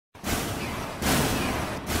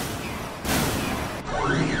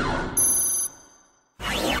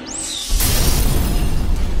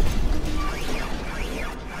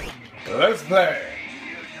Play.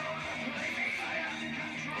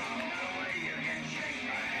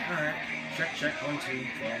 Alright. Check. 1, 2,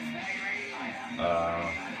 12.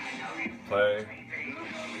 Play.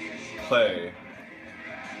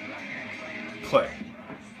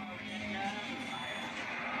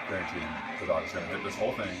 Guaranteed the dog's gonna hit this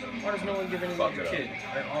whole thing. Why does no one give anyone a kid?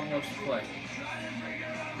 Right, all wants to play.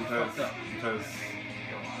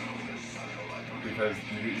 Because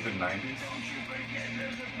even 90s.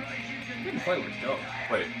 Didn't play with dope.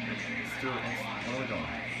 Wait, what are we doing?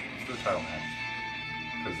 Let's do a title match.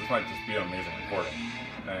 Because this might just be an amazing recording.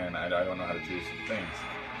 And I don't know how to choose things.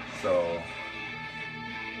 So,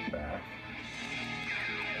 back.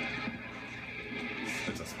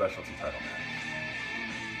 It's a specialty title match.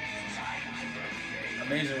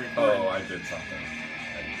 Amazing recording. Oh, I did something.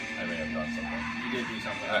 I may have done something. You did do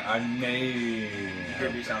something. I may... You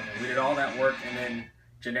did do something. We did all that work and then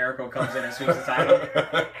Generico comes in and sweeps the title.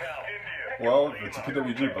 Well, if it's a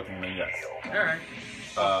PWG booking, then yes. Alright.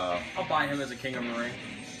 I'll buy him as a King of the Ring.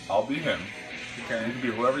 I'll be him. Okay. You can be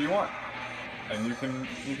whoever you want. And you can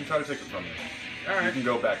try to take it from me. Alright. You can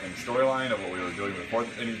go back in storyline of what we were doing before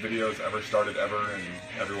any videos ever started ever and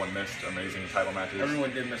everyone missed amazing title matches.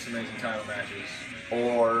 Everyone did miss amazing title matches.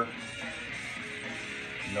 Or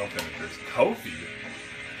no finishers.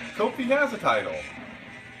 Kofi has a title.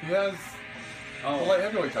 He has the light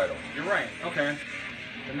heavyweight title. You're right. Okay.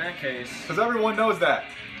 In that case, because everyone knows that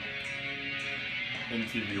in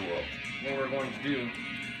TV world. What we're going to do.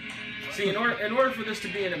 See, in order for this to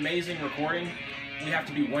be an amazing recording, we have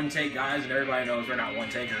to be one-take guys, and everybody knows we're not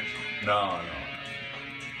one-takers. No.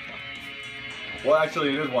 Well,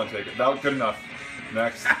 actually, it is one-taker. That was good enough.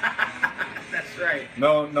 Next. That's right.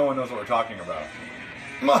 No one knows what we're talking about.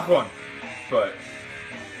 Mach 1! But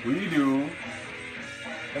we do,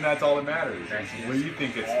 and that's all that matters. We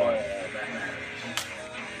think it's fun. That matters.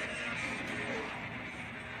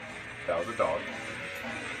 That was a dog.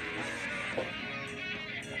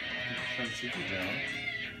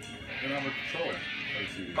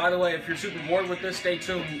 By the way, if you're super bored with this, stay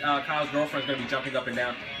tuned. Kyle's girlfriend's going to be jumping up and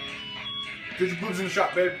down. Get your boobs in the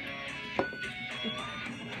shot, babe.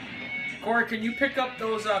 Corey, can you pick up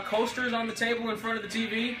those coasters on the table in front of the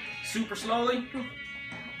TV super slowly?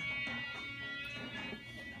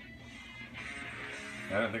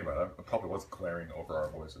 I didn't think about it. It probably was glaring over our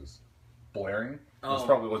voices. Blaring? Oh, this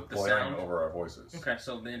probably was blaring sound? over our voices. Okay,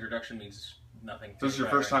 so the introduction means nothing. If this is your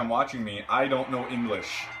first time watching me, I don't know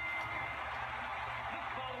English.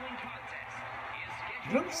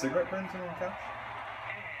 Do you have cigarette burns in your couch?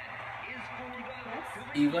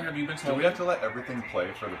 Eva, have you been smoking? Do we have to let everything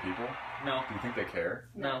play for the people? No. Do you think they care?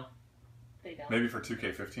 No. They don't. Maybe for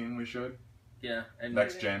 2K14 we should? Yeah. And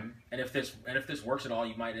next gen. And if this works at all,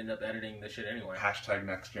 you might end up editing this shit anyway. Hashtag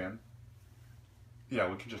next gen. Yeah,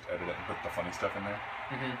 we can just edit it and put the funny stuff in there.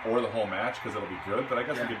 Mm-hmm. Or the whole match, because it'll be good. But I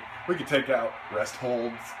guess we could take out rest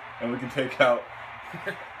holds, and we can take out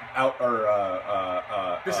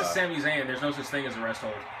this is Sami Zayn. There's no such thing as a rest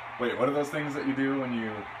hold. Wait, what are those things that you do when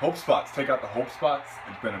you hope spots? Take out the hope spots.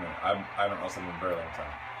 It's been a minute. I haven't wrestled in a very long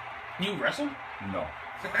time. You wrestled? No.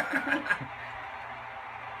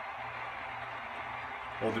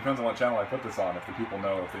 Well, it depends on what channel I put this on. If the people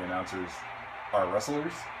know if the announcers are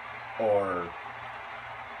wrestlers or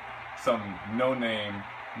some no-name,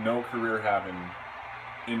 no-career-having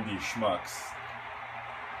indie schmucks.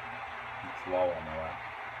 Chihuahua on my lap.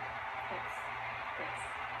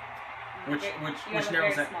 Which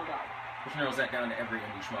narrows that? Which narrows that down to every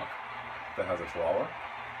indie schmuck that has a chihuahua,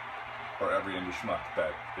 or every indie schmuck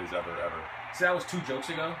that is ever. So that was 2 jokes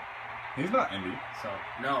ago. He's not indie. So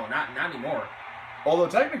no, not anymore. Although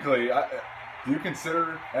technically, do you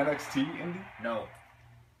consider NXT indie? No.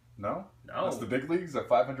 No. No. That's the big leagues at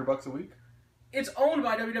 $500 a week. It's owned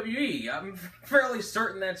by WWE. I'm fairly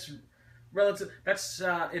certain that's relative. That's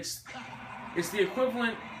it's the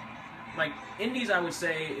equivalent. Like, indies, I would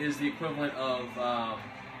say, is the equivalent of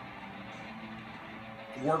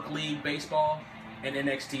work league baseball, and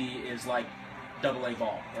NXT is like AA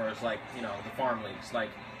ball, or it's like, you know, the farm leagues. Like,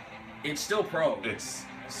 it's still pro. They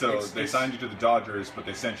signed you to the Dodgers, but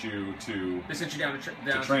they sent you to down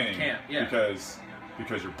to training camp, yeah, because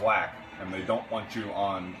you're black, and they don't want you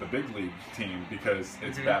on the big league team because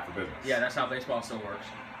it's bad for business. Yeah, that's how baseball still works.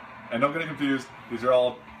 And don't get it confused. These are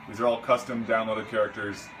all custom downloaded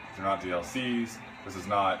characters. They're not DLCs. This is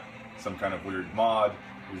not some kind of weird mod.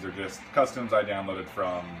 These are just customs I downloaded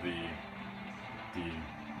from the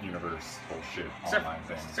universe bullshit online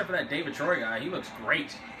thing. Except for that David Troy guy, he looks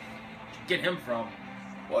great. Get him from.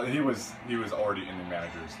 Well, he was already in the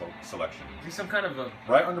manager's selection. Is he some kind of a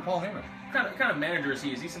right under Paul Heyman? What kind of manager is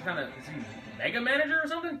he? Is he some kind of mega manager or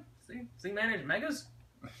something? Does he manage megas?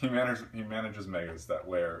 He manages megas that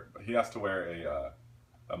wear. He has to wear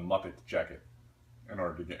a Muppet jacket in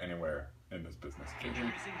order to get anywhere in this business.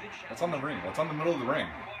 What's on the ring? What's on the middle of the ring?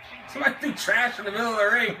 Somebody threw trash in the middle of the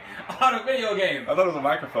ring on a video game. I thought it was a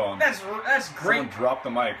microphone. That's great. Someone dropped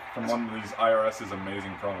the mic from one of these IRS's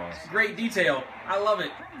amazing promos. Great detail. I love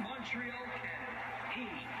it.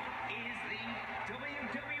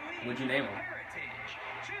 What'd you name him?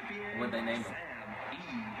 What'd they name him?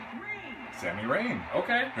 Sami Zayn.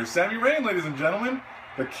 Okay. Here's Sami Zayn, ladies and gentlemen.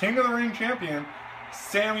 The King of the Ring champion,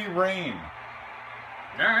 Sami Zayn.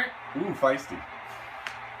 Alright. Ooh, feisty.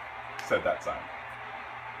 Said that sign.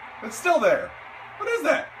 It's still there. What is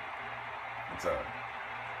that? It's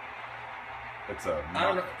a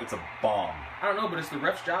bomb. I don't know, but it's the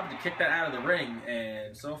ref's job to kick that out of the ring,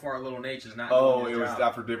 and so far Little Nate is not. Oh, doing it his was job.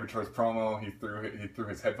 after David Troy's promo. He threw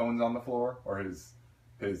his headphones on the floor, or his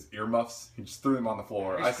earmuffs. He just threw them on the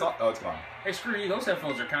floor. Hey, I saw. Oh, it's gone. Hey, screw you. Those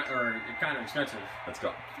headphones are kind of expensive. It's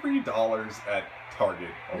gone. $3 at Target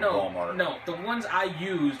or Walmart. No, the ones I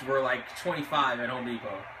used were like $25 at Home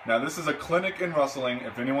Depot. Now this is a clinic in wrestling.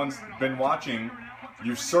 If anyone's been watching,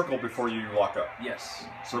 you circle before you walk up. Yes.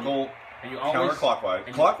 Circle. And you always counterclockwise.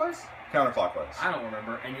 Clockwise? Counterclockwise. I don't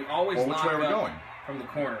remember. And you always Well, which lock way are we up going? from the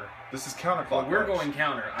corner. This is counterclockwise. Well, we're going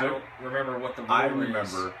counter. I don't remember what the rule I is.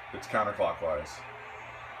 remember it's counterclockwise.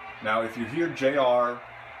 Now, if you hear JR,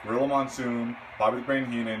 Gorilla Monsoon, Bobby the Brain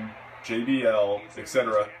Heenan, JBL,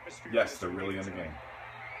 etc., yes, they're really in the game.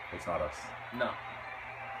 It's not us. No.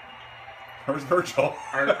 Where's Virgil?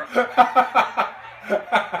 I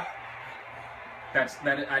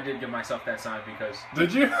did give myself that sign because.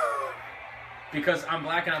 Did you? Because I'm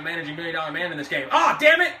black and I'm managing $1 Million Man in this game. Oh,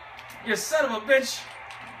 damn it! You son of a bitch!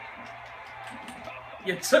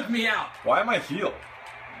 You took me out. Why am I heel?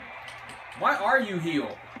 Why are you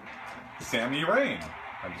heel? Sami Zayn.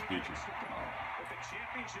 I just beat you. With the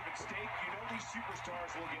championship at stake, you know these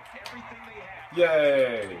superstars will get everything they have.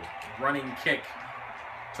 Yay! Running kick.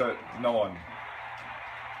 To no one.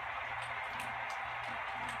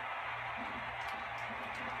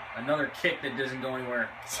 Another kick that doesn't go anywhere.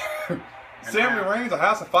 Sami Zayn's a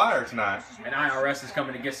house of fire tonight. And IRS is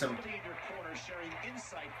coming to get some.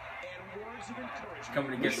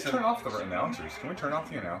 We should turn off the announcers. Can we turn off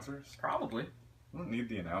the announcers? Probably. We don't need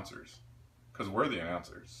the announcers. Because we're the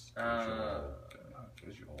announcers.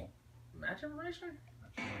 Visual. Match information?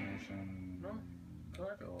 Imagination. No.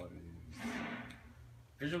 Abilities.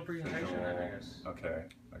 Visual presentation, I guess. Okay.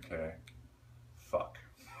 Fuck.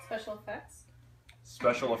 Special effects?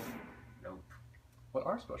 Nope. What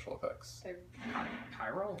are special effects?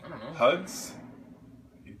 Pyro? I don't know. HUDs?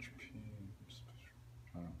 HP.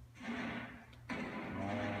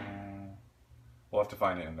 We'll have to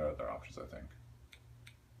find it in the other options, I think.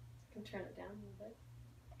 You can turn it down a little bit.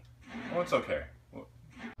 Well, it's okay.